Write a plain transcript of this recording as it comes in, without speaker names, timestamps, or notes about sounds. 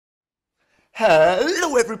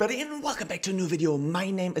Hello everybody and welcome back to a new video.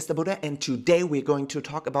 My name is Dabudda and today we're going to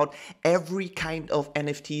talk about every kind of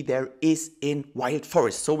NFT there is in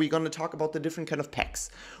PlayWildForest. So we're going to talk about the different kind of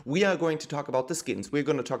packs. We are going to talk about the skins. We're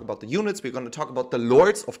going to talk about the units. We're going to talk about the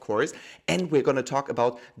lords, of course. And we're going to talk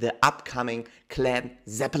about the upcoming clan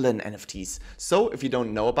Zeppelin NFTs. So if you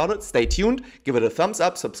don't know about it, stay tuned, give it a thumbs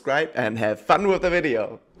up, subscribe and have fun with the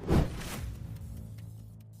video.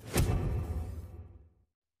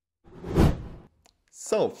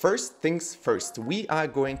 So first things first, we are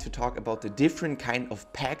going to talk about the different kind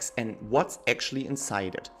of packs and what's actually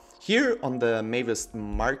inside it. Here on the Mavis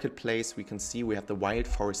marketplace, we can see we have the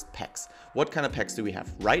PlayWildForest packs. What kind of packs do we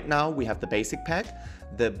have? Right now we have the basic pack,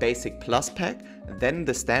 the basic plus pack, then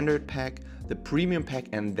the standard pack, the premium pack,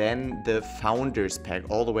 and then the founders pack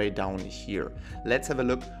all the way down here. Let's have a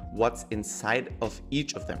look what's inside of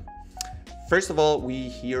each of them. First of all, we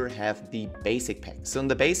here have the basic pack. So in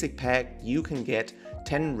the basic pack, you can get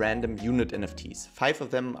 10 random unit NFTs. 5 of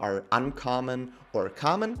them are uncommon or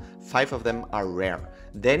common, 5 of them are rare.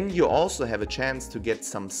 Then you also have a chance to get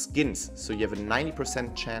some skins. So you have a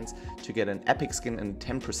 90% chance to get an epic skin and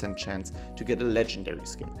 10% chance to get a legendary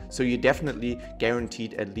skin. So you definitely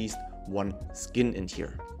guaranteed at least one skin in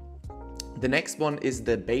here. The next one is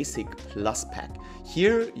the basic plus pack.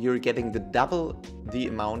 Here you're getting the double the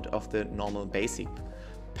amount of the normal basic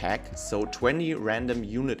pack, so 20 random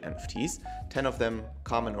unit NFTs, 10 of them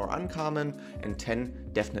common or uncommon and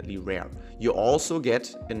 10 definitely rare. You also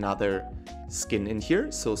get another skin in here,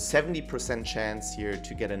 so 70% chance here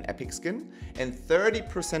to get an epic skin and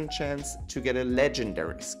 30% chance to get a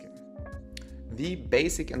legendary skin. The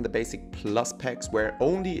basic and the basic plus packs were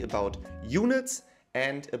only about units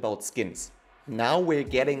and about skins. Now we're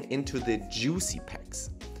getting into the juicy packs.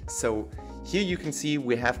 So here you can see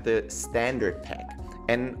we have the standard pack,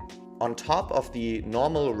 and on top of the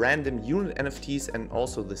normal random unit NFTs and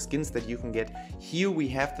also the skins that you can get, here we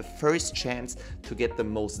have the first chance to get the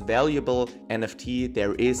most valuable NFT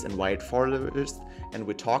there is in PlayWildForest, and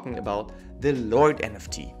we're talking about the Lord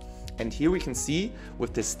NFT. And here we can see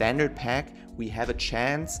with the standard pack we have a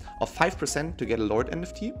chance of 5% to get a Lord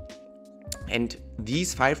NFT. And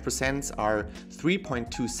these 5% are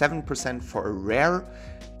 3.27% for a rare,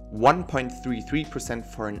 1.33%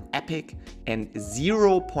 for an epic, and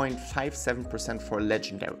 0.57% for a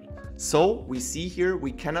legendary. So we see here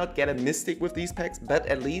we cannot get a mystic with these packs, but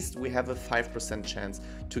at least we have a 5% chance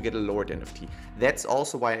to get a Lord NFT. That's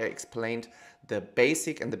also why I explained the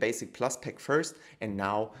basic and the basic plus pack first, and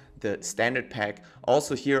now the standard pack.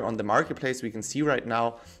 Also here on the marketplace we can see right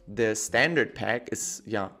now the standard pack is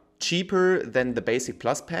cheaper than the basic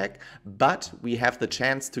plus pack, but we have the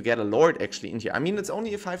chance to get a Lord actually in here. I mean, it's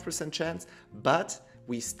only a 5% chance, but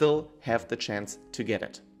we still have the chance to get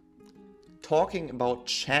it. Talking about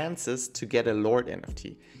chances to get a Lord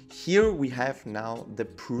NFT, here we have now the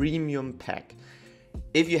premium pack.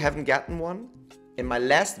 If you haven't gotten one, in my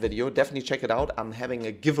last video, definitely check it out. I'm having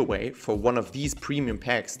a giveaway for one of these premium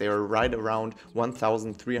packs. They are right around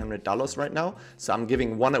 $1,300 right now. So I'm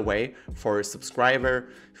giving one away for a subscriber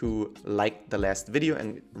who liked the last video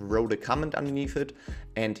and wrote a comment underneath it.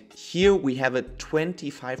 And here we have a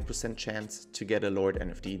 25% chance to get a Lord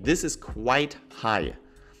NFT. This is quite high.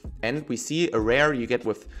 And we see a rare you get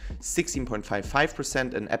with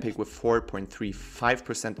 16.55%, an epic with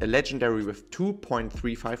 4.35%, a legendary with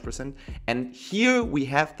 2.35%, and here we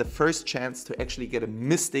have the first chance to actually get a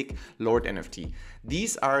mystic Lord NFT.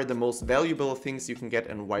 These are the most valuable things you can get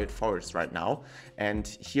in PlayWildForest right now, and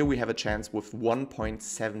here we have a chance with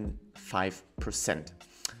 1.75%.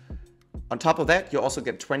 On top of that, you also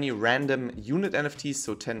get 20 random unit NFTs,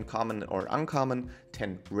 so 10 common or uncommon,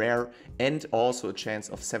 10 rare, and also a chance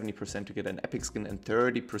of 70% to get an epic skin and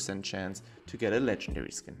 30% chance to get a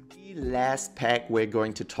legendary skin. The last pack we're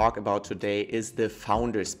going to talk about today is the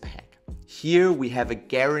Founders Pack. Here we have a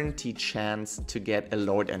guaranteed chance to get a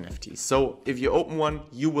Lord NFT. So if you open one,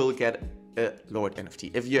 you will get a Lord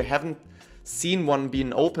NFT. If you haven't seen one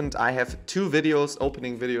being opened, I have 2 videos,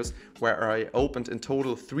 opening videos, where I opened in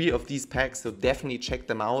total 3 of these packs, so definitely check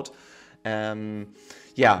them out. Here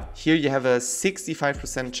you have a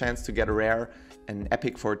 65% chance to get a rare, an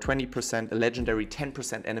epic for 20%, a legendary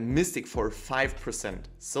 10%, and a mystic for 5%.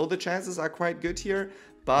 So the chances are quite good here,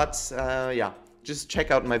 but just check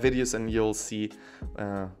out my videos and you'll see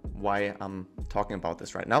why I'm talking about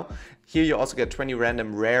this right now. Here you also get 20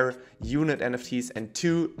 random rare unit NFTs and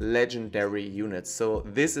 2 legendary units. So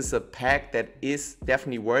this is a pack that is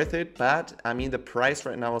definitely worth it, but I mean the price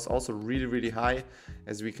right now is also really high.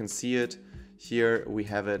 As we can see it, here we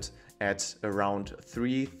have it at around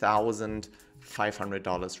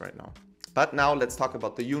 $3,500 right now. But now let's talk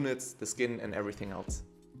about the units, the skin and everything else.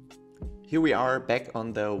 Here we are back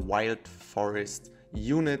on the WildForest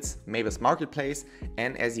units Mavis marketplace,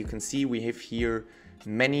 and as you can see we have here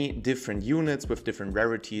many different units with different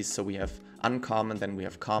rarities. So we have uncommon, then we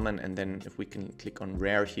have common, and then if we can click on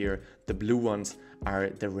rare here, the blue ones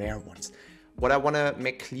are the rare ones. What I want to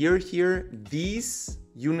make clear here, these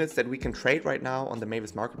units that we can trade right now on the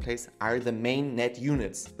Mavis marketplace are the main net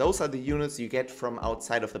units. Those are the units you get from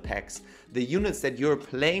outside of the packs. The units that you're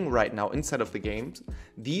playing right now inside of the games,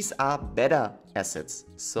 these are beta assets.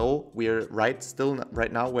 So we're right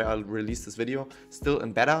now where I'll release this video, still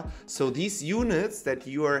in beta. So these units that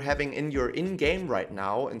you are having in your in-game right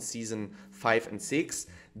now in season 5 and 6,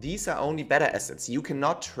 these are only beta assets. You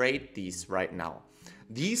cannot trade these right now.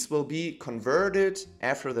 These will be converted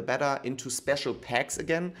after the beta into special packs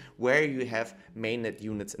again, where you have mainnet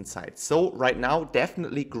units inside. So right now,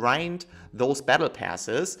 definitely grind those battle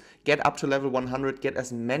passes, get up to level 100, get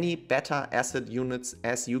as many beta asset units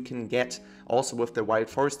as you can get, also with the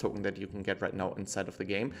WildForest token that you can get right now inside of the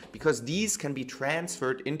game, because these can be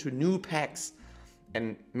transferred into new packs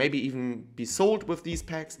and maybe even be sold with these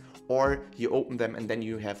packs, or you open them and then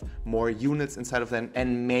you have more units inside of them,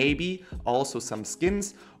 and maybe also some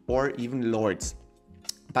skins or even lords.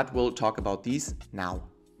 But we'll talk about these now.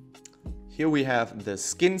 Here we have the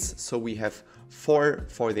skins. So we have 4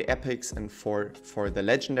 for the epics and 4 for the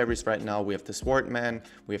legendaries right now. We have the swordman,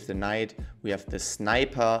 we have the knight, we have the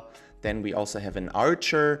sniper. Then we also have an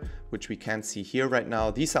archer, which we can't see here right now.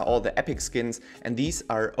 These are all the epic skins, and these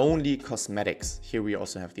are only cosmetics. Here we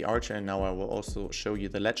also have the archer, and now I will also show you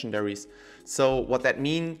the legendaries. So what that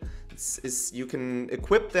means is you can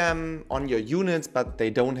equip them on your units, but they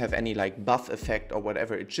don't have any like buff effect or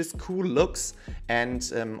whatever. It's just cool looks.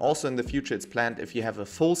 And also in the future it's planned, if you have a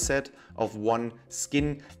full set of one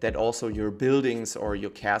skin, that also your buildings or your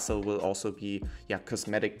castle will also be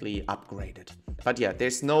cosmetically upgraded. But yeah,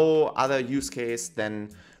 there's no other use case than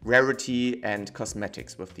rarity and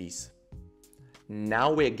cosmetics with these.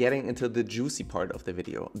 Now we're getting into the juicy part of the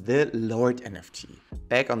video, the Lord NFT.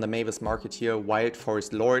 Back on the Mavis market here,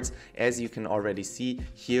 WildForest Lords. As you can already see,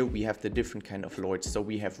 here we have the different kind of Lords. So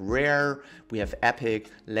we have rare, we have epic,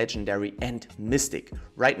 legendary and mystic.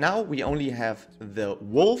 Right now we only have the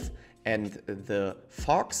wolf and the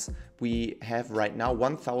fox. We have right now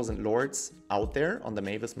 1,000 lords out there on the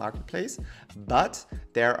Mavis marketplace, but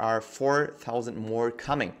there are 4,000 more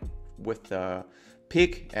coming with the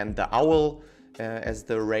pig and the owl as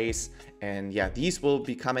the race. And yeah, these will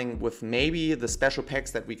be coming with maybe the special packs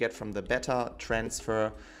that we get from the beta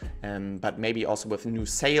transfer, but maybe also with new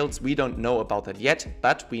sales. We don't know about that yet,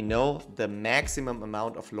 but we know the maximum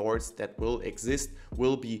amount of lords that will exist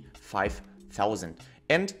will be 5,000.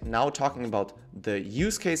 And now talking about the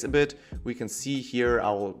use case a bit, we can see here,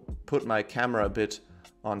 I'll put my camera a bit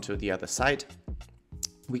onto the other side.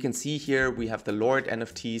 We can see here we have the Lord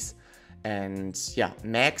NFTs, and yeah,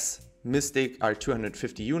 max mystic are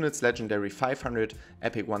 250 units, legendary 500,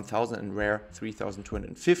 epic 1000 and rare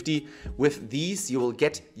 3250. With these you will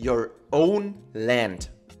get your own land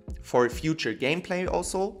for future gameplay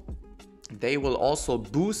also. They will also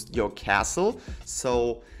boost your castle.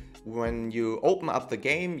 So when you open up the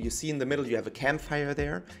game, you see in the middle you have a campfire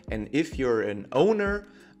there, and if you're an owner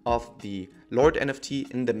of the Lord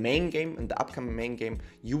NFT in the main game, in the upcoming main game,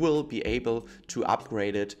 you will be able to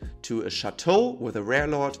upgrade it to a chateau with a rare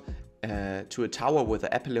lord, to a tower with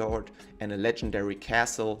an epic lord, and a legendary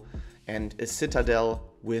castle, and a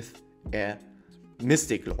citadel with a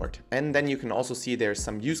mystic lord. And then you can also see there's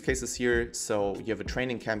some use cases here. So you have a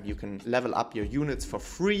training camp, you can level up your units for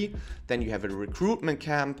free. Then you have a recruitment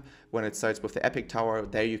camp when it starts with the epic tower.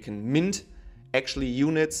 There you can mint actually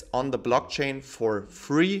units on the blockchain for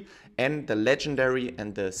free. And the legendary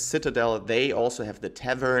and the citadel, they also have the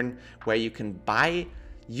tavern where you can buy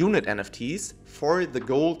unit NFTs for the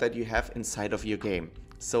gold that you have inside of your game.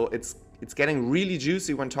 So it's getting really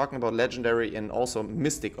juicy when talking about legendary and also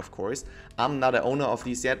mystic, of course. I'm not an owner of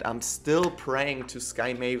these yet. I'm still praying to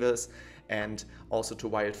Sky Mavis and also to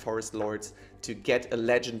WildForest Lords to get a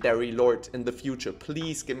legendary lord in the future.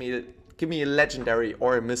 Please give me a legendary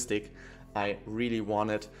or a mystic. I really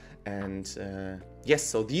want it. And yes,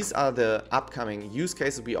 so these are the upcoming use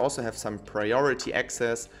cases. We also have some priority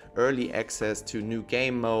access, early access to new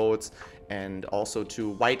game modes, and also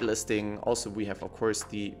to whitelisting. Also, we have, of course,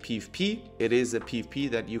 the PvP. It is a PvP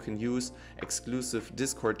that you can use, exclusive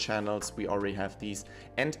Discord channels. We already have these,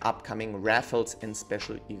 and upcoming raffles and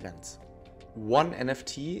special events. One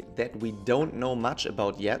NFT that we don't know much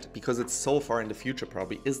about yet, because it's so far in the future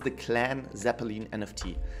probably, is the Clan Zeppelin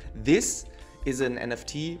NFT. This is an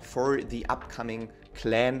NFT for the upcoming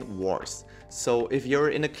clan wars. So if you're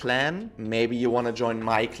in a clan, maybe you want to join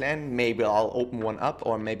my clan, maybe I'll open one up,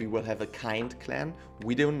 or maybe we'll have a kind clan,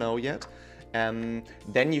 we don't know yet.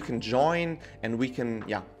 Then you can join and we can,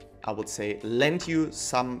 yeah, I would say lend you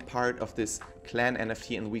some part of this clan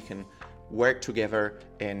NFT and we can work together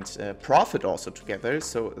and profit also together.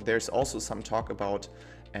 So there's also some talk about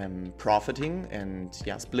profiting and,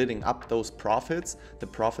 yeah, splitting up those profits, the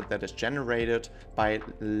profit that is generated by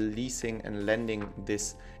leasing and lending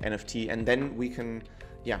this NFT, and then we can,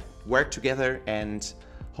 yeah, work together and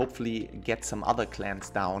hopefully get some other clans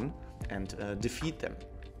down and defeat them.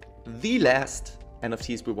 The last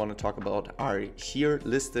NFTs we want to talk about are here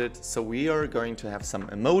listed. So we are going to have some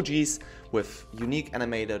emojis with unique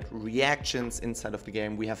animated reactions inside of the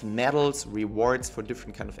game. We have medals, rewards for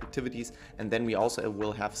different kind of activities, and then we also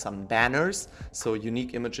will have some banners, so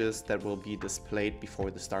unique images that will be displayed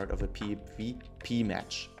before the start of a PvP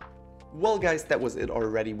match. Well guys, that was it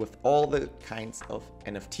already with all the kinds of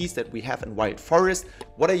NFTs that we have in Wild Forest.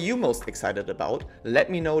 What are you most excited about? Let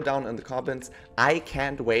me know down in the comments. I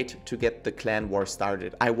can't wait to get the clan war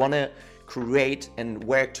started. I want to create and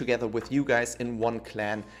work together with you guys in one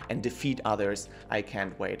clan and defeat others. I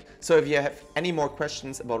can't wait. So if you have any more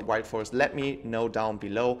questions about Wild Forest, let me know down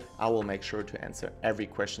below. I will make sure to answer every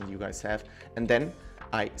question you guys have. And then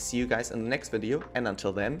I see you guys in the next video, and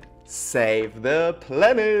until then, save the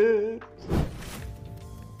planet!